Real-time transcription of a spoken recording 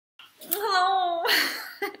Hello.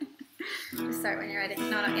 Just start when you're ready. No,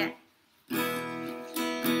 not yet.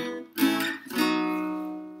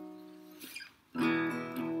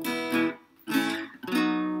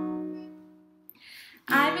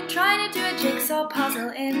 I've been trying to do a jigsaw puzzle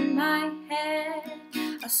in my head.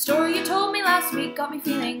 A story you told me last week got me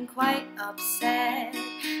feeling quite upset.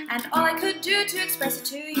 And all I could do to express it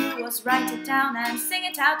to you was write it down and sing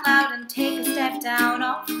it out loud and take a step down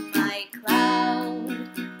off my cloud.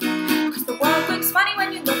 Cause the world looks funny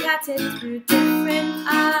when you look at it through different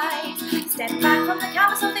eyes. Step back from the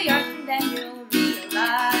canvas of the earth and then you'll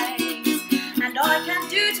realize. And all I can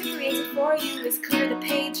do to create it for you is clear the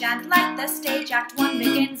page and light the stage. Act 1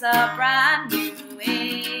 begins a brand new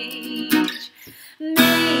age.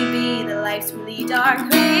 Maybe the lives we lead are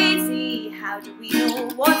crazy. How do we know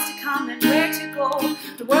what's to come and where to go?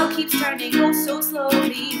 The world keeps turning oh so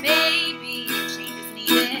slowly. Maybe change is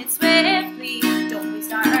needed swiftly. Don't we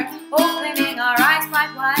start opening our eyes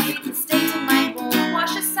wide wide? The state of mind won't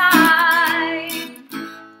wash aside.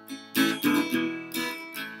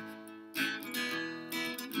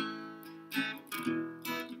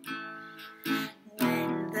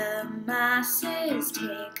 Masses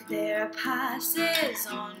take their passes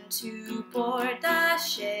on to board the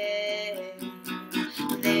ship.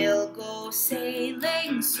 They'll go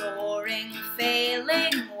sailing, soaring,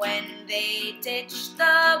 failing when they ditch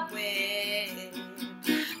the whip.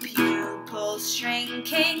 Pupils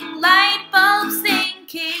shrinking, light bulbs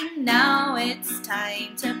thinking, now it's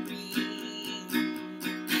time to breathe.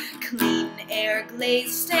 Clean air,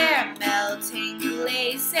 glazed stare, melting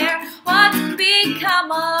glaze air, what's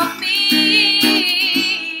become of me?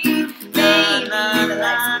 Maybe the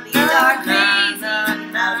lives we lead are crazy.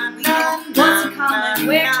 How do we know what's to come and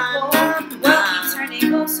where to go? The world keeps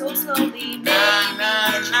turning oh so slowly. Maybe a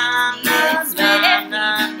change is needed swiftly.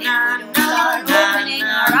 If we don't start opening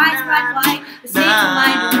our eyes wide wide, the state of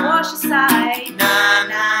mind will wash aside.